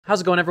How's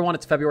it going, everyone?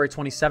 It's February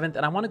 27th,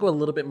 and I want to go a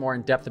little bit more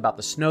in depth about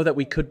the snow that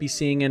we could be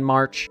seeing in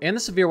March and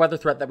the severe weather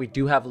threat that we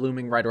do have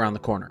looming right around the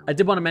corner. I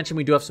did want to mention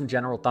we do have some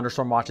general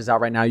thunderstorm watches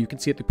out right now. You can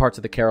see it through parts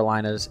of the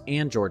Carolinas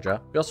and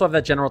Georgia. We also have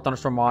that general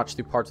thunderstorm watch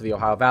through parts of the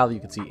Ohio Valley. You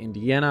can see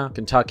Indiana,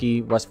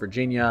 Kentucky, West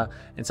Virginia,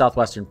 and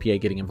southwestern PA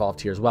getting involved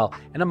here as well,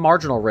 and a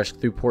marginal risk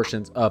through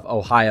portions of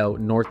Ohio,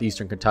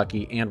 northeastern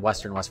Kentucky, and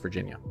western West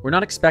Virginia. We're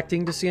not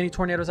expecting to see any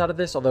tornadoes out of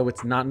this, although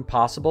it's not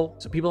impossible.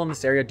 So people in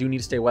this area do need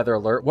to stay weather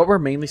alert. What we're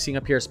mainly seeing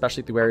up here,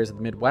 especially through areas of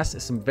the Midwest,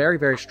 is some very,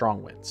 very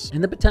strong winds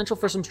and the potential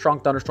for some strong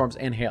thunderstorms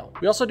and hail.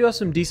 We also do have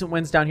some decent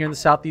winds down here in the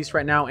southeast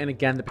right now, and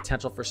again, the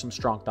potential for some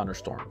strong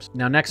thunderstorms.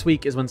 Now, next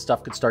week is when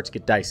stuff could start to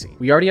get dicey.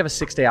 We already have a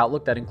 6-day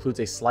outlook that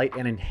includes a slight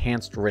and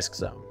enhanced risk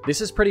zone.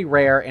 This is pretty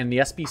rare, and the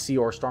SPC,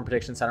 or Storm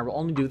Prediction Center, will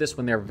only do this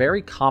when they're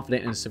very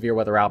confident in a severe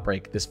weather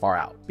outbreak this far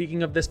out.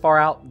 Speaking of this far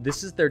out,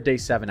 this is their day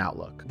 7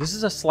 outlook. This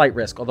is a slight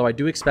risk, although I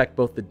do expect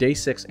both the day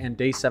 6 and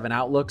day 7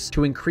 outlooks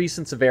to increase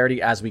in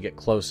severity as we get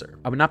closer.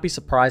 I would not be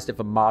surprised if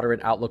a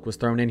moderate outlook was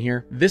thrown in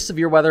here. This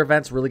severe weather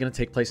event's really going to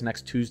take place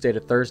next Tuesday to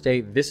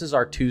Thursday. This is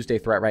our Tuesday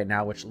threat right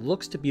now, which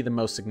looks to be the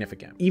most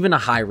significant. Even a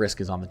high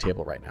risk is on the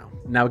table right now.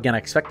 Now, again, I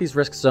expect these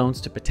risk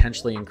zones to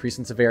potentially increase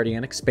in severity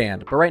and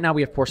expand, but right now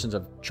we have portions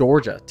of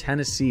Georgia,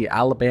 Tennessee,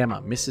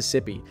 Alabama,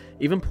 Mississippi,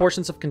 even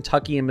portions of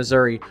Kentucky and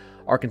Missouri,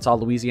 Arkansas,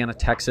 Louisiana,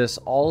 Texas.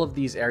 All of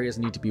these areas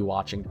need to be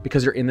watching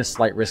because you're in this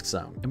slight risk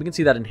zone. And we can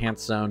see that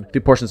enhanced zone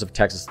through portions of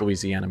Texas,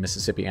 Louisiana,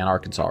 Mississippi, and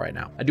Arkansas right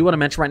now. I do want to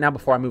mention right now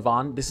before I move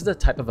on, this is a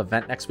type of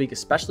event next week,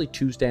 especially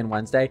Tuesday and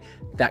Wednesday,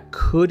 that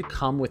could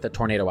come with a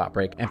tornado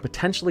outbreak and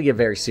potentially a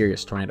very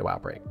serious tornado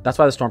outbreak. That's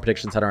why the Storm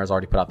Prediction Center has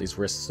already put out these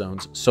risk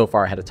zones so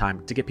far ahead of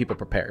time to get people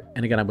prepared.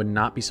 And again, I would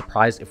not be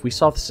surprised if we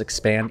saw this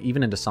expand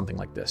even into something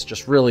like this,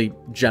 just really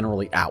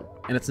generally out.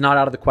 And it's not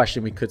out of the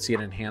question we could see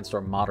an enhanced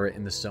or moderate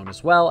in this zone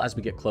as well as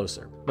we get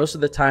closer. Most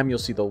of the time, you'll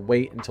see they'll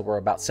wait until we're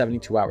about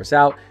 72 hours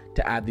out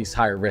to add these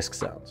higher risk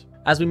zones.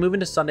 As we move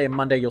into Sunday and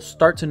Monday, you'll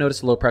start to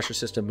notice a low pressure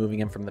system moving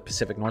in from the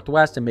Pacific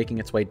Northwest and making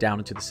its way down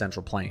into the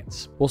Central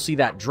Plains. We'll see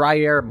that dry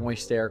air,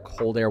 moist air,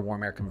 cold air,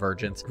 warm air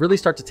convergence really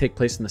start to take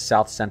place in the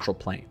South Central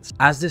Plains.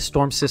 As this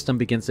storm system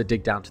begins to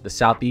dig down to the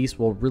southeast,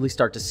 we'll really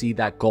start to see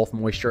that Gulf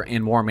moisture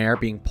and warm air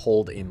being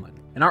pulled inland.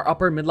 And our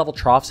upper and mid-level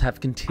troughs have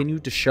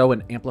continued to show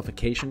an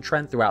amplification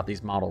trend throughout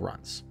these model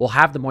runs. We'll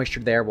have the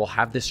moisture there, we'll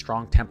have this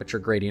strong temperature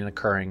gradient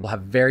occurring, we'll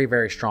have very,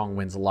 very strong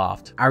winds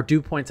aloft. Our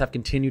dew points have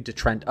continued to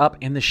trend up,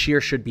 and the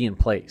shear should be in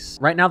place.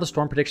 Right now, the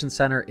Storm Prediction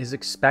Center is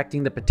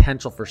expecting the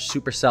potential for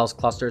supercells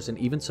clusters and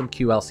even some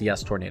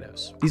QLCS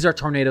tornadoes. These are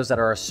tornadoes that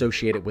are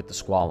associated with the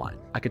squall line.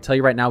 I could tell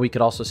you right now, we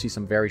could also see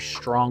some very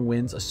strong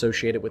winds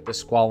associated with this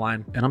squall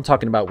line, and I'm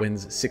talking about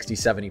winds 60,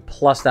 70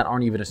 plus that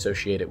aren't even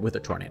associated with a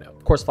tornado.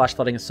 Of course, flash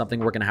flooding is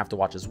something we're going to have to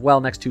watch as well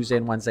next Tuesday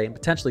and Wednesday, and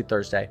potentially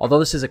Thursday. Although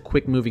this is a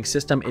quick moving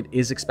system, it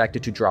is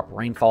expected to drop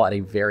rainfall at a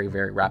very,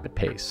 very rapid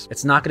pace.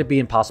 It's not going to be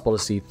impossible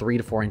to see 3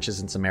 to 4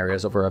 inches in some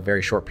areas over a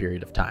very short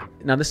period of time.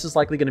 Now, this is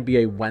likely going to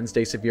be a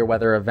Wednesday severe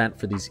weather event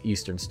for these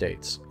eastern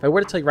states. If I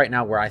were to tell you right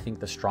now where I think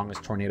the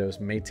strongest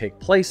tornadoes may take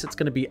place, it's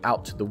going to be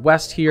out to the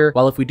west here.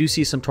 While if we do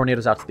see some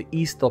tornadoes out to the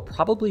east, they'll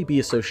probably be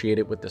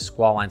associated with the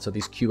squall line, so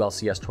these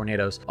QLCS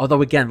tornadoes.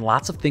 Although again,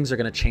 lots of things are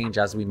going to change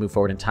as we move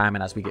forward in time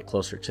and as we get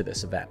closer to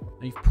this event.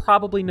 Now, you've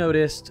probably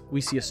noticed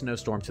we see a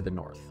snowstorm to the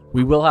north.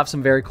 We will have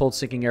some very cold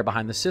sinking air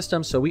behind the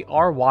system, so we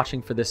are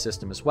watching for this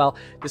system as well.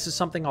 This is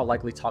something I'll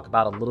likely talk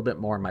about a little bit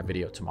more in my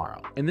video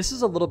tomorrow. And this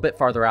is a little bit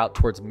farther out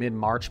towards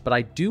mid-March, but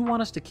I do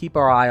want us to keep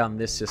our eye on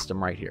this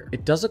system right here.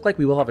 It does look like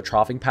we will have a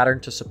troughing pattern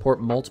to support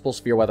multiple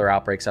severe weather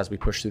outbreaks as we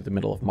push through the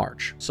middle of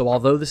March. So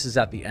although this is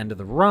at the end of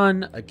the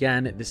run,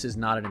 again, this is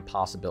not an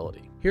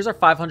impossibility. Here's our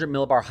 500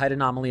 millibar height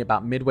anomaly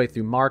about midway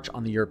through March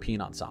on the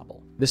European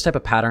ensemble. This type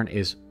of pattern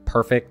is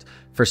perfect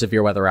for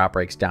severe weather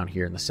outbreaks down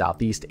here in the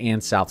southeast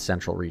and south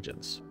central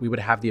regions. We would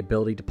have the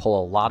ability to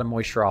pull a lot of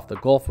moisture off the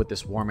Gulf with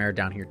this warm air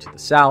down here to the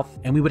south,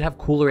 and we would have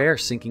cooler air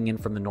sinking in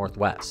from the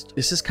northwest.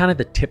 This is kind of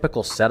the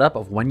typical setup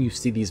of when you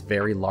see these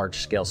very large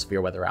scale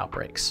severe weather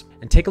outbreaks.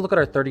 And take a look at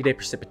our 30-day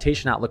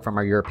precipitation outlook from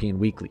our European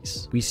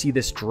weeklies. We see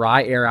this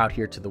dry air out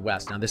here to the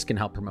west. Now, this can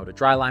help promote a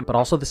dry line, but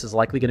also this is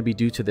likely going to be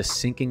due to this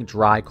sinking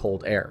dry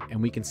cold air.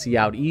 And we can see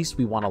out east,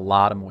 we want a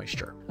lot of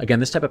moisture. Again,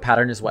 this type of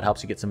pattern is what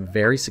helps you get some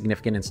very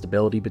significant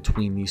instability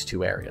between these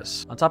two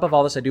areas. On top of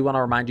all this, I do want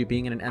to remind you,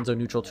 being in an Enso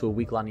neutral to a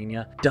weak La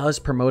Nina does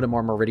promote a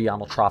more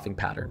meridional troughing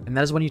pattern. And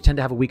that is when you tend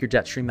to have a weaker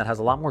jet stream that has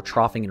a lot more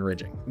troughing and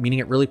ridging, meaning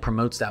it really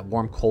promotes that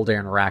warm cold air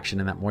interaction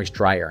and that moist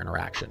dry air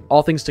interaction.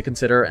 All things to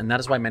consider, and that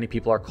is why many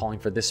people are calling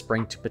for this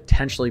spring to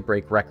potentially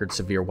break record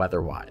severe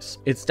weather-wise.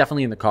 It's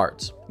definitely in the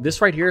cards. This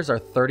right here is our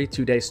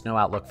 32-day snow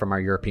outlook from our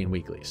European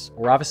weeklies.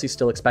 We're obviously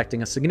still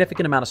expecting a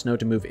significant amount of snow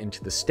to move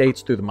into the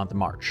States through the month of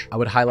March. I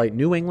would highlight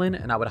New England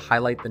and I would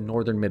highlight the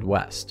northern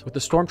Midwest. With the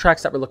storm track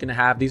tracks that we're looking to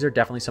have, these are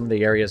definitely some of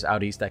the areas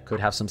out east that could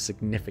have some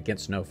significant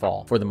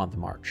snowfall for the month of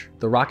March.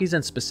 The Rockies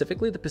and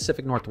specifically the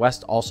Pacific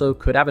Northwest also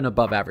could have an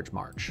above average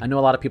March. I know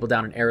a lot of people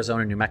down in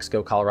Arizona, New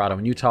Mexico, Colorado,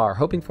 and Utah are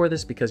hoping for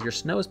this because your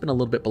snow has been a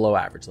little bit below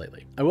average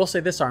lately. I will say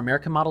this, our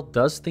American model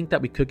does think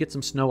that we could get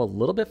some snow a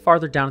little bit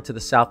farther down into the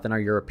south than our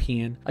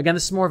European. Again,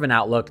 this is more of an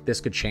outlook.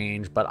 This could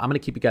change, but I'm going to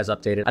keep you guys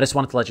updated. I just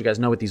wanted to let you guys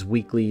know what these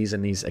weeklies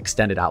and these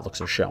extended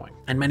outlooks are showing.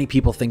 And many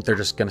people think they're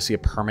just going to see a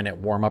permanent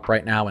warm up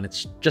right now, and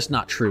it's just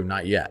not true,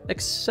 not yet.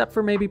 Except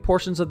for maybe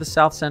portions of the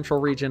south central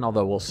region,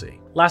 although we'll see.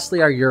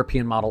 Lastly, our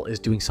European model is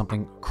doing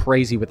something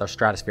crazy with our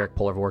stratospheric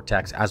polar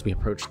vortex as we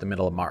approach the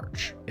middle of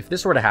March. If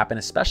this were to happen,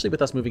 especially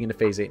with us moving into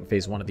phase 8 and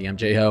phase 1 of the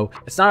MJO,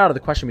 it's not out of the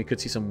question we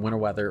could see some winter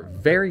weather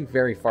very,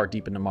 very far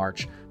deep into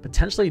March,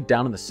 potentially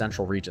down in the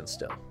central region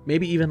still.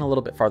 Maybe even a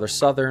little bit farther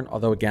southern,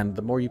 although again,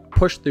 the more you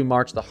push through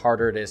March, the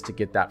harder it is to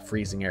get that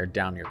freezing air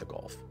down near the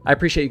Gulf. I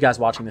appreciate you guys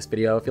watching this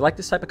video. If you like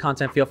this type of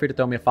content, feel free to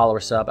throw me a follow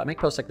or sub. I make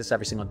posts like this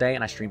every single day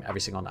and I stream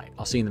every single night.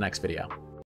 I'll see you in the next video.